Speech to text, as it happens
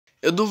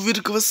Eu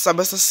duvido que você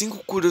saiba essas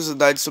 5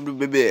 curiosidades sobre o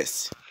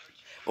BBS.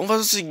 Vamos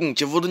fazer o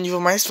seguinte, eu vou do nível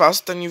mais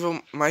fácil até o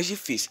nível mais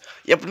difícil.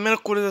 E a primeira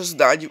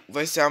curiosidade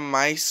vai ser a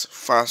mais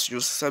fácil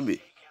de você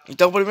saber.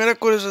 Então, a primeira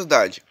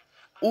curiosidade.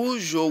 O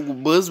jogo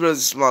Bus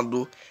Brasil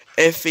Simulador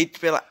é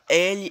feito pela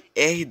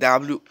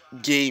LRW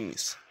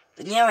Games.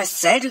 Daniel, é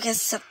sério que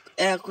essa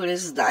é a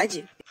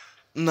curiosidade?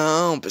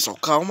 Não, pessoal,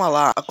 calma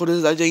lá. A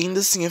curiosidade ainda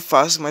assim é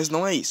fácil, mas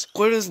não é isso.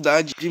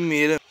 Curiosidade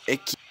primeira é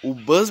que o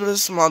Bus Brasil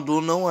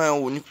Simulador não é o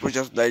único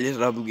projeto da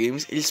LRW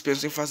Games. Eles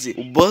pensam em fazer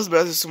o Bus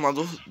Brasil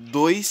Simulador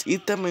 2 e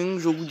também um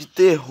jogo de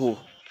terror.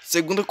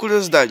 Segunda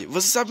curiosidade,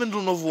 vocês sabem do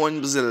novo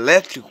ônibus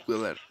elétrico,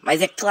 galera? Mas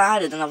é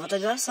claro, da nova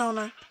atualização,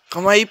 né?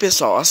 Calma aí,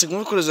 pessoal. A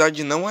segunda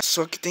curiosidade não é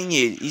só que tem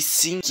ele, e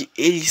sim que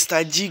ele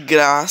está de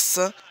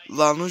graça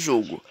lá no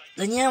jogo.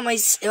 Daniel,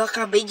 mas eu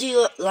acabei de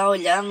ir lá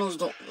olhar nos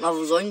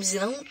novos ônibus e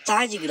não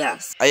tá de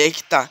graça. Aí é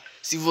que tá.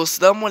 Se você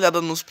dá uma olhada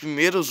nos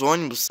primeiros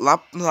ônibus, lá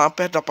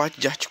perto da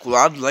parte de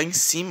articulado, lá em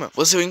cima,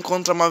 você vai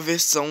encontrar uma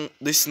versão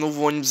desse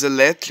novo ônibus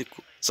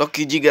elétrico, só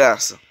que de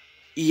graça.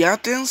 E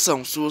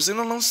atenção, se você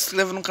ainda não se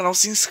inscreve no canal,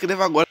 se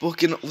inscreva agora,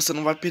 porque você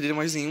não vai perder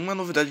mais nenhuma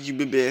novidade de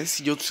BBS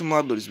e de outros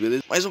simuladores,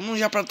 beleza? Mas vamos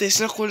já pra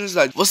terceira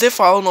curiosidade. Você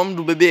fala o nome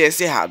do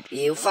BBS errado.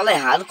 Eu falo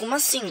errado? Como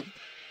assim?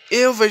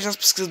 Eu vejo nas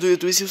pesquisas do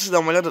YouTube, se você dá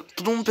uma olhada,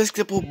 todo mundo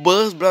pesquisa por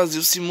Bus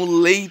Brasil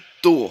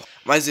Simulator,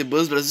 mas é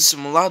Bus Brasil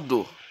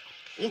Simulador.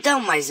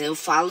 Então, mas eu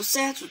falo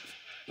certo,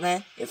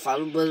 né? Eu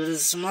falo Bus Brasil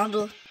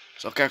Simulador.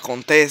 Só que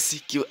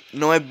acontece que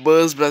não é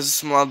Bus Brasil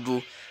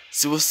Simulador.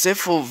 Se você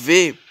for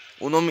ver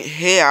o nome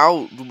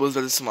real do Bus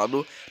Brasil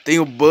Simulador, tem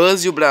o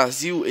Bus e o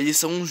Brasil, eles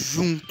são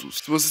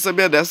juntos. Se você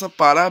sabia dessa,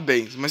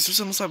 parabéns. Mas se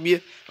você não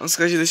sabia, não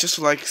esquece de deixar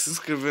seu like e se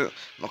inscrever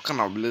no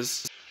canal,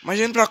 beleza? Mas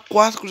já indo pra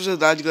quarta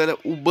curiosidade, galera,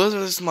 o Bus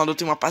Brasil Simulador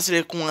tem uma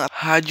parceria com a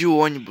Rádio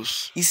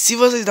Ônibus. E se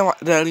vocês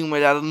darem uma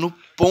olhada no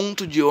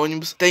ponto de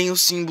ônibus, tem o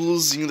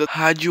símbolozinho da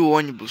Rádio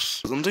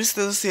Ônibus. Eu não tenho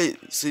certeza se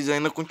vocês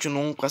ainda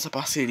continuam com essa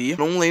parceria.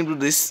 Não lembro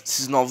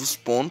desses novos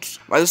pontos,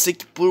 mas eu sei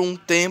que por um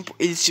tempo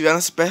eles tiveram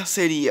essa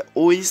parceria,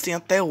 ou eles têm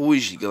até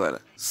hoje,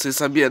 galera. Você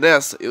sabia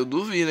dessa? Eu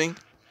duvido, hein?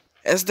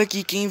 Essa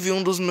daqui, quem viu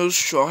um dos meus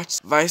shorts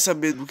vai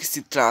saber do que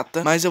se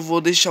trata, mas eu vou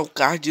deixar o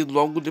card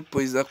logo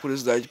depois da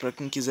curiosidade para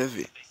quem quiser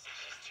ver.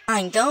 Ah,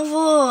 então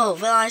eu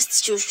vou lá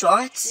assistir os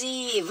shorts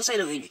e vou sair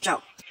do vídeo.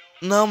 Tchau.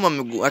 Não, meu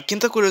amigo, a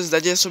quinta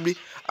curiosidade é sobre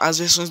as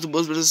versões do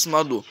Bus Brasil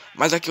Simulador,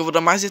 mas aqui eu vou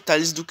dar mais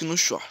detalhes do que nos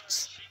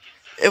shorts.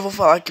 Eu vou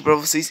falar aqui pra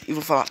vocês e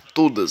vou falar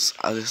todas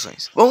as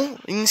versões. Bom,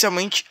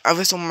 inicialmente, a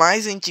versão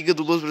mais antiga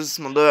do Bus Brasil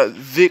Simulador é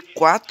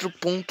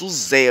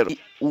V4.0. E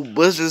o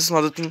Bus Brasil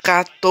Simulador tem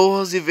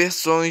 14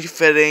 versões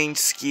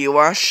diferentes que eu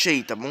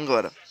achei, tá bom,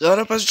 galera?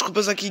 Agora eu peço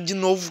desculpas aqui de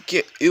novo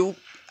que eu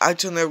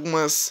adicionei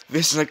algumas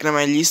versões aqui na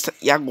minha lista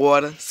e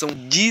agora são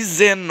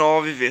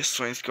 19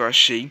 versões que eu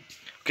achei.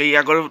 Ok,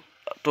 agora eu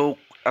tô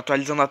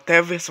atualizando até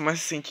a versão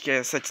mais recente, que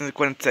é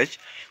 747.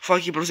 Vou falar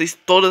aqui pra vocês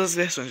todas as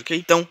versões, ok?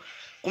 Então,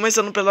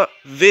 começando pela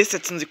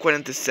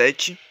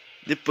V747,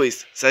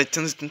 depois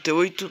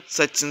 738,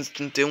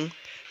 731,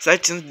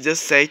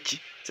 717,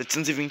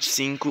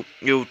 725,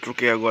 eu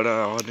troquei agora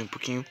a ordem um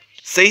pouquinho,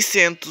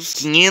 600,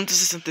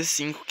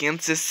 565,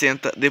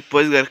 560,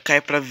 depois galera, cai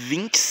pra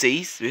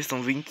 26,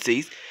 versão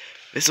 26,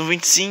 versão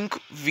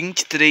 25,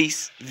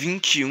 23,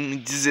 21,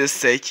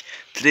 17,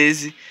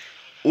 13,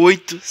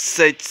 8,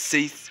 7,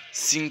 6,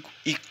 5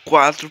 e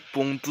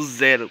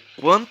 4.0.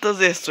 Quantas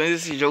versões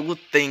esse jogo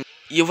tem?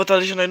 E eu vou estar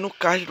deixando aí no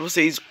card pra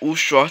vocês os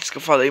shorts que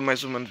eu falei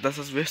mais ou menos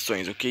dessas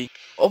versões, ok?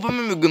 Opa,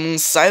 meu amigo, não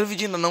sai do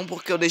vídeo ainda não,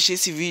 porque eu deixei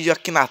esse vídeo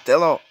aqui na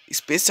tela, ó,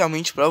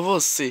 especialmente pra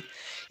você.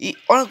 E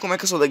olha como é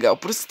que eu sou legal,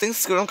 por isso você tem que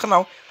se inscrever no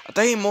canal.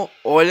 Até rimou,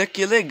 olha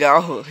que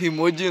legal,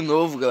 rimou de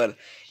novo, galera.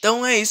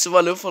 Então é isso,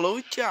 valeu, falou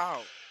e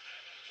tchau.